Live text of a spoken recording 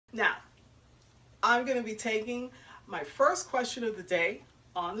Now, I'm going to be taking my first question of the day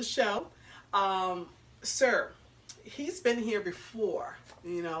on the show. Sir, he's been here before.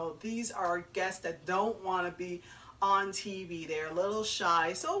 You know, these are guests that don't want to be on TV. They're a little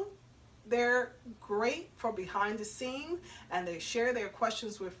shy. So they're great for behind the scene and they share their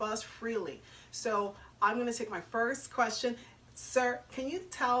questions with us freely. So I'm going to take my first question. Sir, can you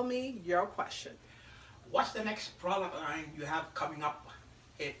tell me your question? What's the next product line you have coming up?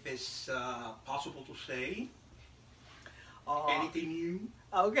 If it's possible to say, anything new?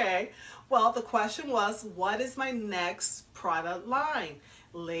 Okay. Well, the question was, what is my next product line?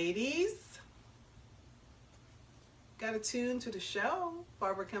 Ladies, got to tune to the show,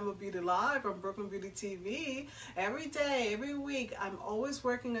 Barbara Campbell Beauty Live on Brooklyn Beauty TV. Every day, every week, I'm always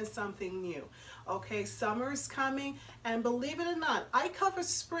working on something new. Okay, summer's coming, and believe it or not, I cover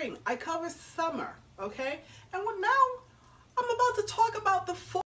spring, I cover summer, okay? And now, I'm about to talk about the fall.